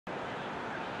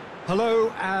Hello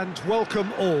and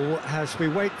welcome all as we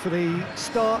wait for the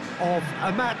start of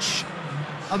a match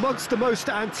amongst the most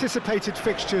anticipated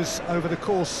fixtures over the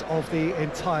course of the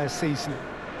entire season.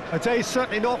 A day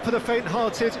certainly not for the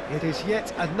faint-hearted. It is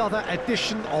yet another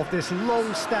edition of this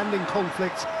long-standing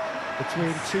conflict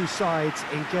between two sides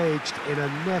engaged in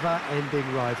a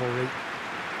never-ending rivalry.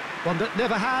 One that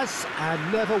never has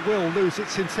and never will lose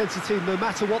its intensity, no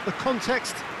matter what the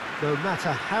context, no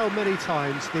matter how many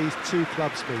times these two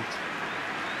clubs meet.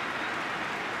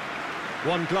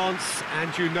 One glance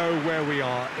and you know where we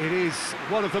are. It is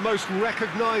one of the most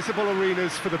recognisable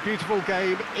arenas for the beautiful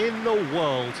game in the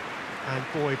world. And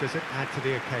boy, does it add to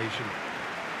the occasion.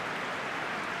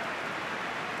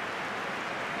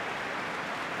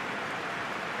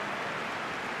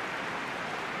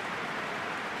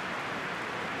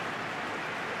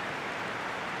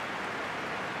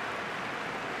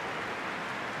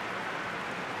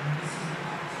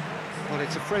 Well,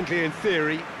 it's a friendly in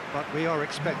theory, but we are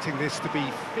expecting this to be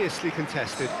fiercely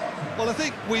contested. Well, I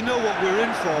think we know what we're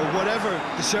in for, whatever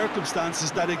the circumstances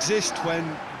that exist when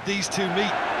these two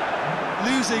meet.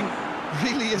 Losing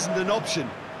really isn't an option,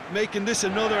 making this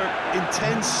another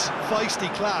intense,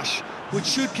 feisty clash, which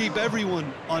should keep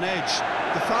everyone on edge.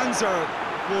 The fans are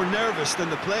more nervous than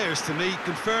the players, to me,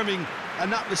 confirming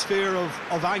an atmosphere of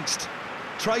angst.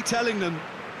 Try telling them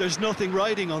there's nothing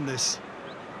riding on this.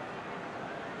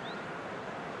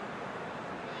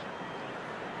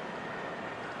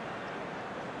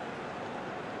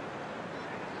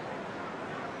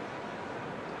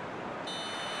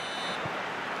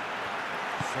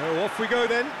 So off we go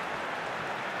then.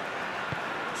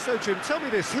 So Jim, tell me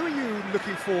this, who are you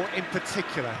looking for in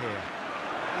particular here?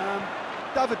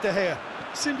 David De Gea,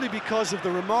 simply because of the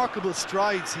remarkable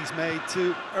strides he's made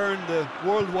to earn the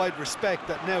worldwide respect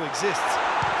that now exists.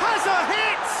 Has a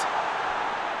hit!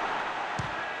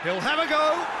 He'll have a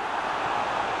go!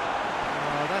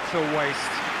 Oh, that's a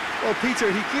waste. Well,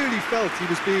 Peter, he clearly felt he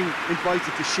was being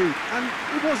invited to shoot, and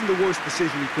it wasn't the worst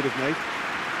decision he could have made.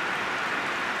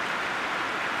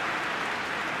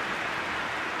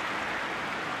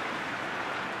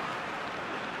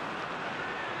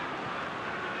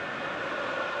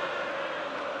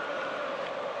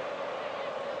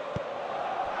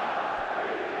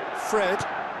 Fred.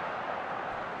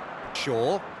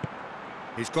 Shaw.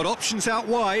 He's got options out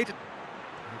wide.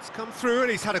 It's come through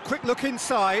and he's had a quick look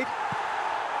inside.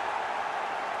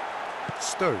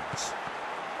 Stones.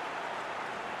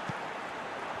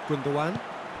 Gundogan.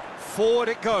 Forward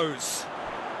it goes.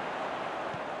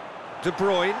 De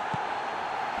Bruyne.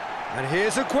 And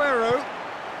here's Aguero.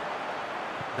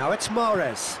 Now it's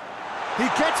Mahrez. He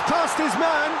gets past his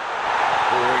man.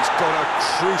 Oh, he's got a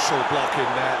crucial block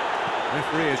in there.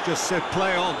 Referee has just said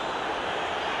play on.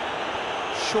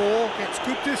 Shaw gets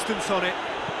good distance on it.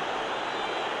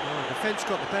 Oh, defence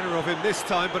got the better of him this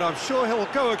time, but I'm sure he'll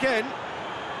go again.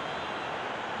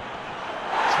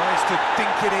 Tries to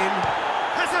dink it in.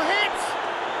 Has a hit!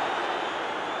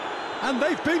 And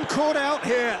they've been caught out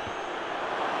here.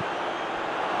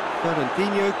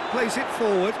 Fernandinho plays it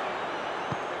forward.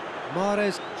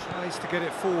 Mahrez tries to get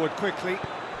it forward quickly.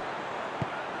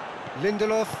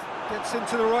 Lindelof gets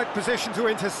into the right position to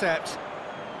intercept.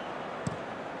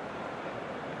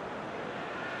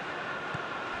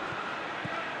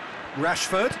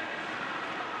 Rashford.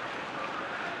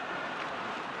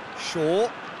 Shaw.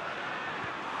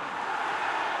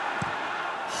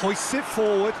 Hoists it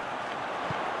forward.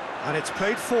 And it's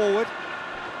played forward.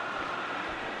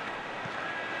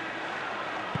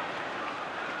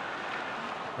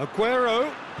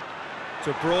 Aguero.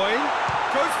 De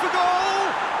Bruyne. Goes for goal!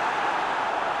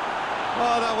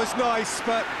 Oh, that was nice,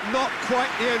 but not quite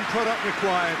the end product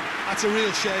required. That's a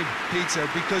real shame, Peter,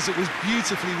 because it was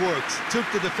beautifully worked. Took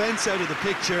the defence out of the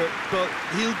picture, but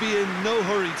he'll be in no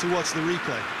hurry to watch the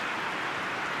replay.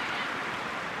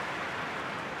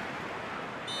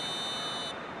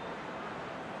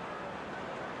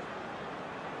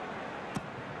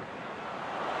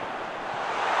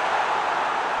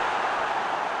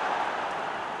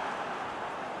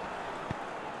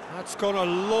 That's gone a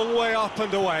long way up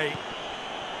and away.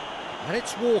 And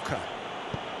it's Walker.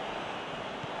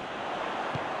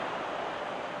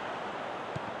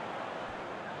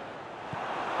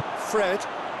 Fred.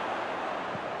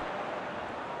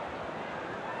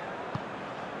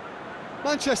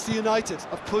 Manchester United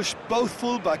have pushed both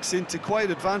fullbacks into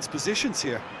quite advanced positions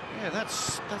here. Yeah,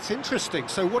 that's interesting.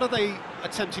 So what are they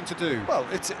attempting to do? Well,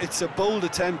 it's a bold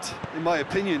attempt, in my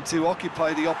opinion, to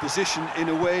occupy the opposition in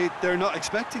a way they're not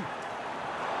expecting.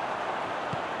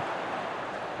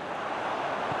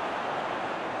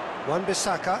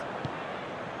 Wan-Bissaka.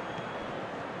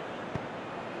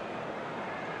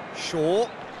 Shaw.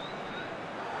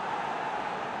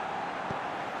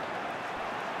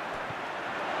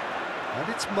 And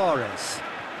it's Mahrez.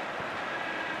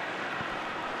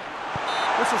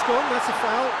 This is gone, that's a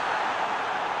foul.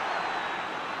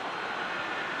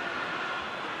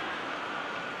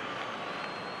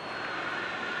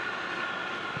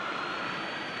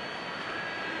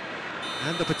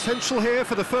 And the potential here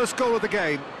for the first goal of the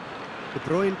game. De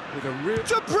Bruyne with a real...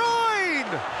 De Bruyne!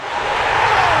 Oh,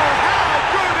 how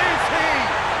good is he?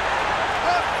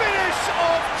 A finish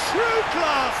of true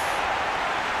class!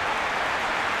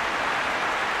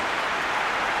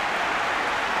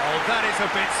 Oh, that is a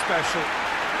bit special.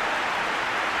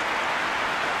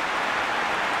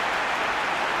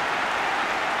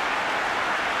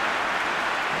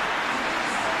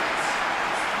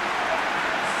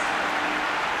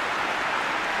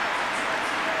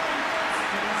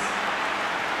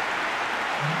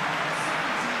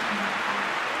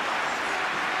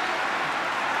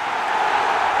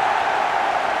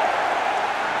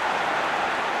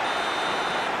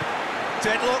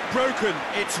 Deadlock broken,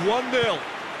 it's 1-0.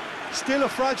 Still a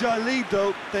fragile lead,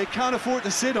 though. They can't afford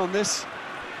to sit on this.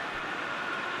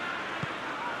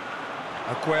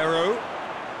 Aguero.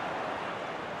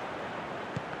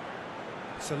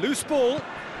 It's a loose ball.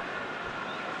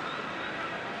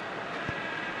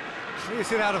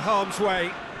 Clears it out of harm's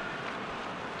way.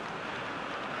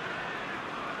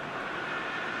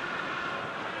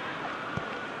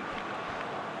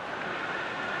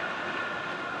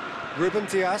 Ruben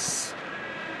Dias.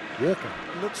 Walker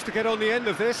looks to get on the end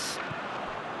of this.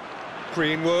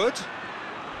 Greenwood.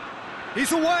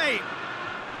 He's away!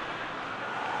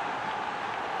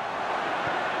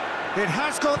 It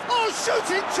has got... Oh,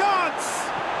 shooting chance!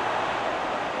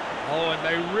 Oh, and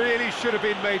they really should have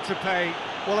been made to pay.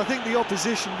 Well, I think the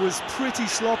opposition was pretty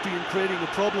sloppy in creating a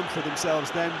problem for themselves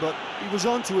then, but he was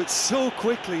onto it so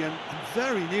quickly and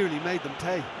very nearly made them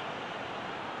pay.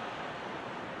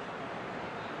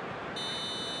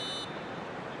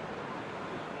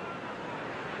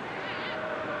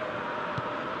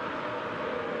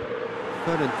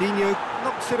 Fernandinho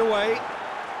knocks it away.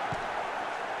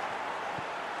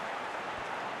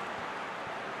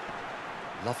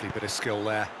 Lovely bit of skill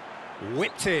there.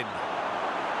 Whipped in.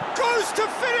 Goes to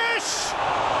finish!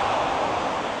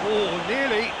 Oh,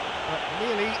 nearly, but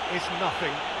nearly is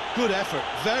nothing. Good effort,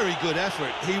 very good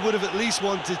effort. He would have at least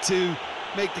wanted to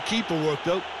make the keeper work,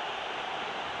 though.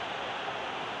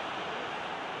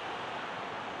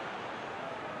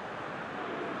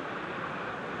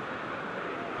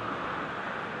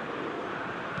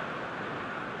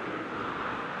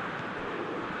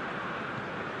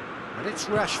 And it's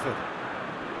Rashford.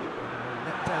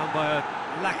 Let down by a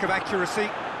lack of accuracy.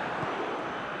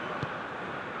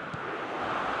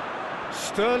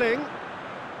 Sterling.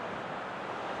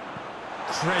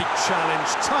 Great challenge,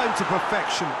 time to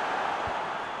perfection.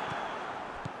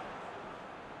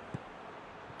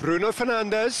 Bruno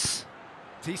Fernandes.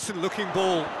 Decent looking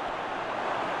ball.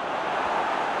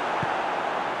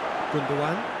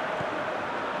 Gundogan.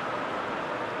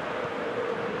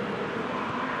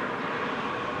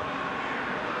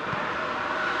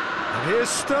 And here's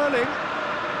Sterling.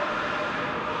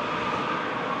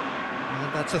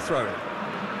 And that's a throw-in.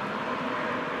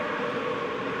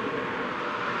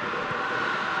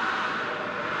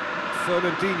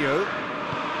 Fernandinho.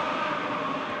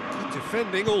 Good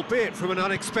defending, albeit from an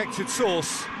unexpected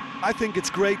source. I think it's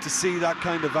great to see that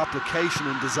kind of application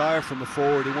and desire from a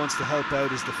forward who wants to help out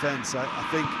his defence. I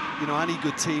think, you know, any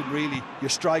good team, really, your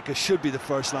striker should be the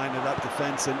first line of that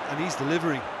defence, and he's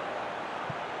delivering.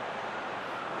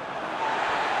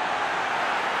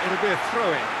 It'll be a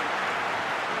throw-in.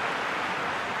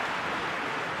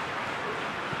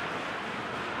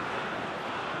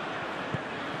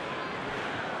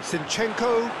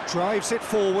 Zinchenko drives it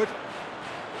forward.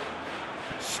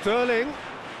 Sterling.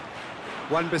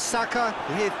 Wan-Bissaka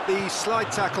hit the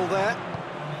slide tackle there.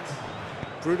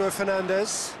 Bruno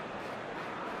Fernandes.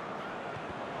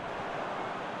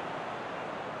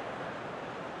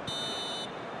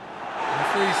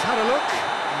 Referee's had a look,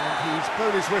 and he's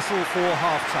blown his whistle for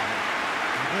half-time.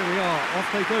 And there we are, off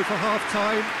they go for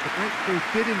half-time. The breakthrough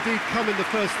did indeed come in the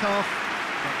first half,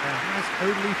 but there has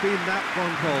only been that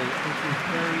one goal. It is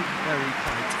very, very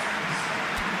tight.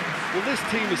 Well, this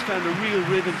team has found a real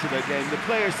rhythm to their game. The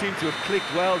players seem to have clicked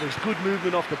well. There's good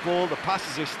movement off the ball. The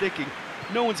passes are sticking.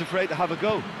 No one's afraid to have a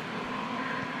go.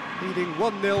 Leading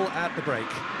 1-0 at the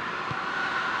break.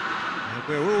 And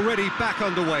we're already back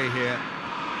underway here.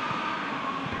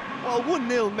 Well,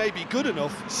 1-0 may be good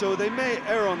enough, so they may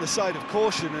err on the side of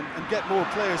caution and get more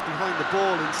players behind the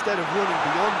ball instead of running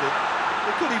beyond it.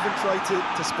 They could even try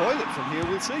to spoil it from here,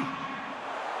 we'll see.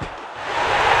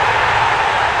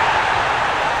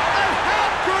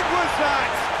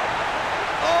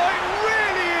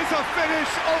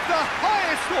 of the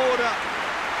highest order.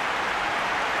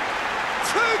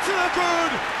 Two to the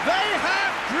good. They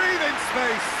have breathing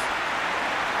space.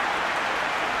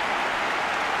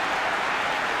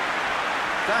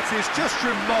 That is just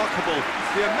remarkable,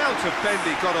 the amount of bend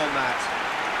he got on that.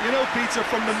 You know, Peter,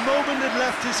 from the moment it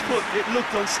left his foot, it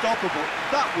looked unstoppable.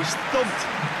 That was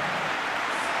thumped.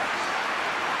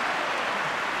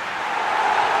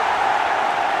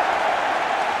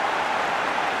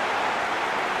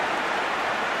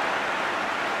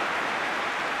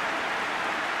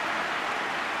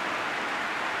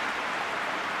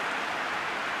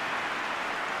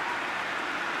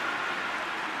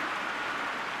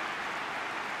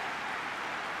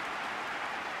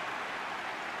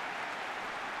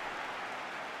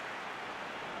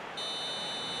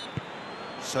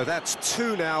 So that's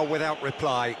two now without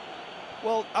reply.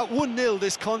 Well, at 1-0,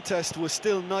 this contest was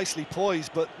still nicely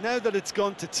poised, but now that it's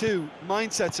gone to 2,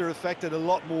 mindsets are affected a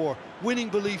lot more. Winning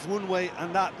belief one way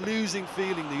and that losing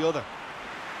feeling the other.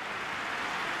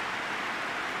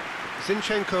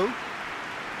 Zinchenko.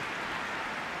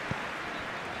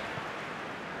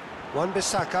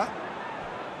 Wan-Bissaka.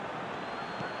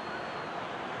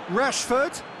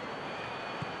 Rashford.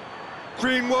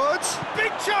 Greenwood.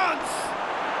 Big chance!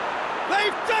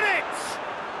 They've done it!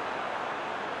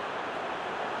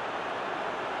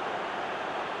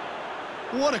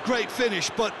 What a great finish,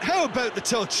 but how about the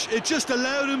touch? It just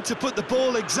allowed him to put the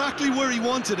ball exactly where he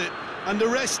wanted it, and the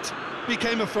rest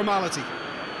became a formality.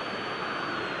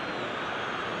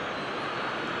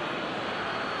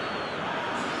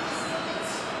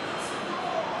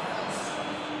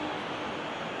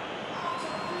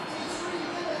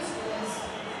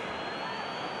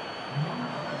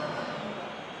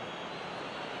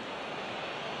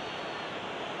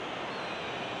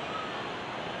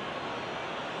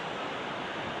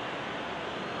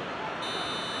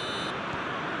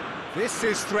 This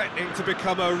is threatening to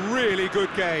become a really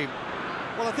good game.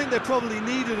 Well, I think they probably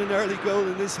needed an early goal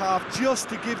in this half just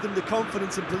to give them the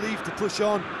confidence and belief to push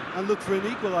on and look for an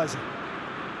equaliser.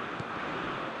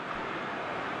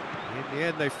 In the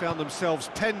end, they found themselves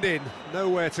penned in,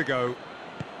 nowhere to go.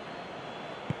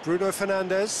 Bruno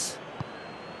Fernandes.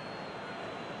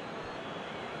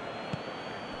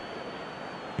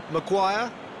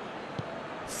 Maguire.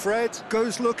 Fred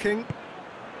goes looking.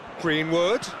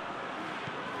 Greenwood.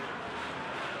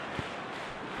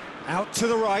 Out to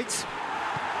the right.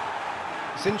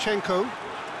 Zinchenko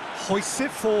hoists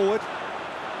it forward.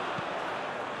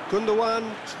 Gundogan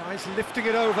tries lifting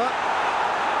it over.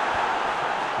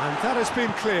 And that has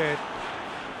been cleared.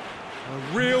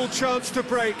 A real chance to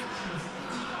break.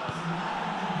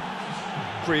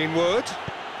 Greenwood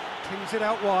pings it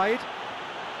out wide.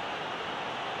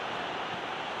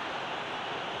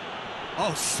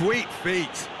 Oh, sweet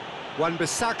feet.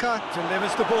 Wan-Bissaka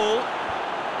delivers the ball.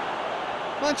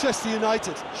 Manchester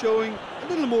United showing a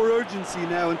little more urgency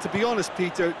now, and to be honest,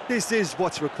 Peter, this is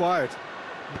what's required.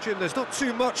 Jim, there's not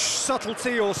too much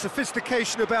subtlety or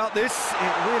sophistication about this.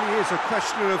 It really is a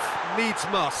question of needs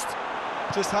must.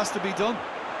 Just has to be done.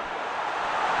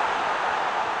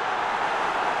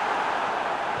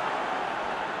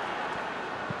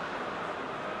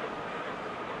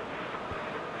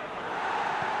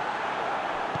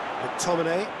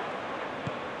 McTominay.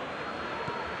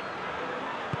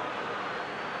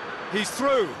 He's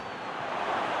through.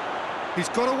 He's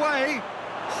got away.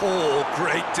 Oh,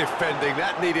 great defending.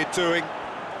 That needed doing.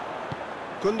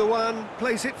 Gundogan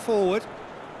plays it forward.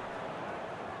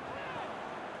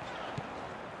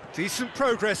 Decent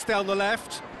progress down the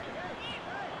left.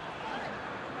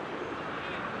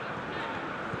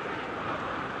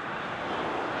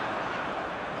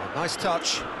 Oh, nice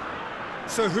touch.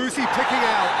 So who's he picking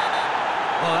out?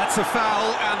 Oh, that's a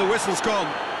foul, and the whistle's gone.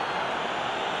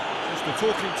 Just the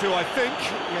talking to, I think.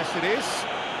 Yes, it is.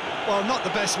 Well, not the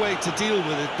best way to deal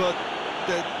with it, but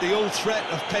the old threat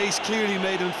of pace clearly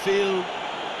made him feel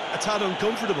a tad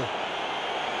uncomfortable.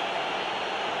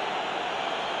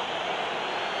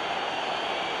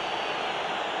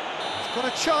 He's got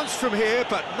a chance from here,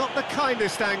 but not the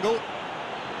kindest angle.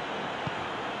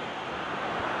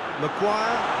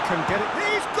 Maguire can get it.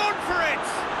 He's gone for it!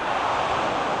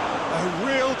 A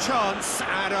real chance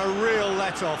and a real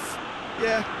let-off.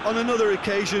 Yeah, on another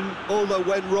occasion, all that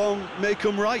went wrong may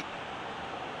come right.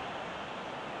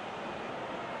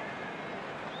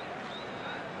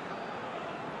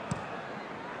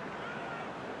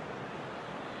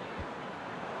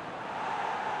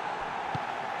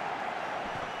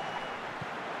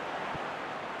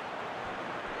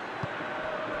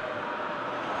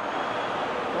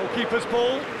 Goalkeeper's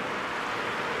ball.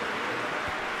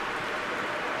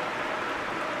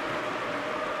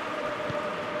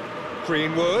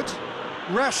 Greenwood.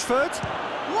 Rashford.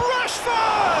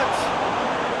 Rashford!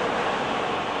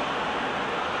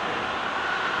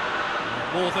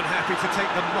 More than happy to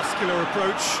take the muscular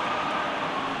approach.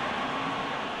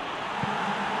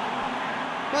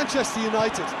 Manchester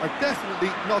United are definitely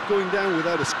not going down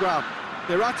without a scrap.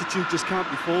 Their attitude just can't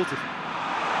be faulted.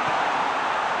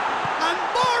 And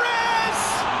Mahrez!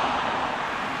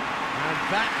 And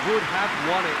that would have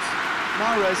won it.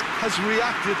 Mahrez has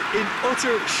reacted in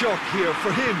utter shock here.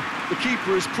 For him, the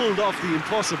keeper has pulled off the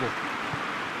impossible.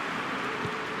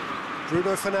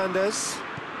 Bruno Fernandes.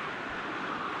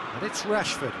 And it's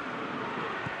Rashford.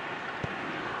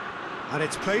 And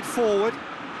it's played forward.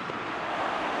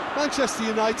 Manchester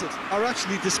United are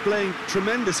actually displaying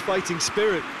tremendous fighting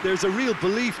spirit. There's a real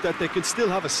belief that they can still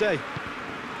have a say.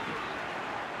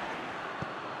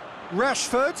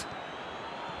 Rashford.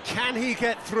 Can he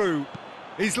get through?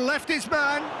 He's left his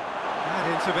man.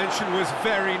 That intervention was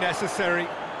very necessary.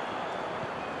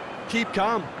 Keep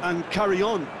calm and carry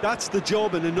on. That's the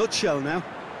job in a nutshell now.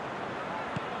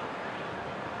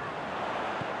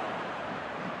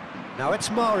 Now it's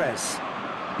Mahrez.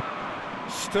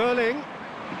 Sterling.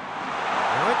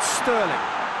 Now it's Sterling.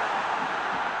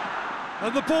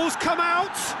 And the ball's come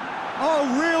out.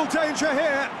 Oh, real danger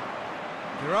here.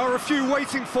 There are a few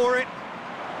waiting for it.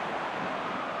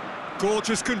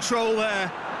 Gorgeous control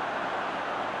there.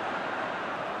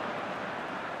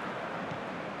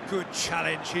 Good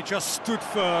challenge, he just stood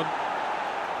firm.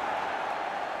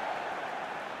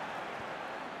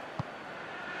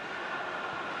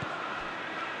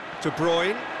 De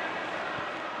Bruyne.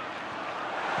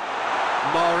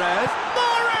 Mahrez.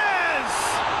 Mahrez!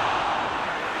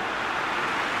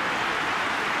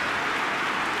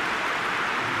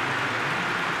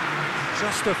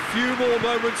 Just a few more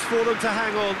moments for them to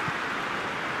hang on.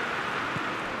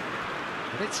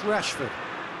 And it's Rashford.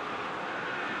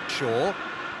 Shaw.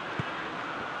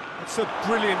 It's a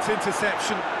brilliant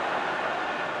interception.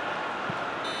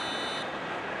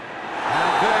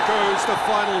 And there goes the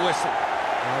final whistle.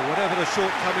 Well, whatever the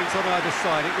shortcomings on either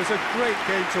side, it was a great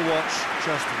game to watch,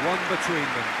 just one between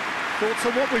them. Thoughts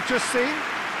on what we've just seen?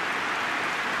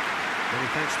 Many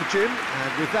thanks to Jim,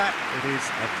 and with that, it is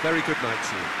a very good night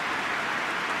to you.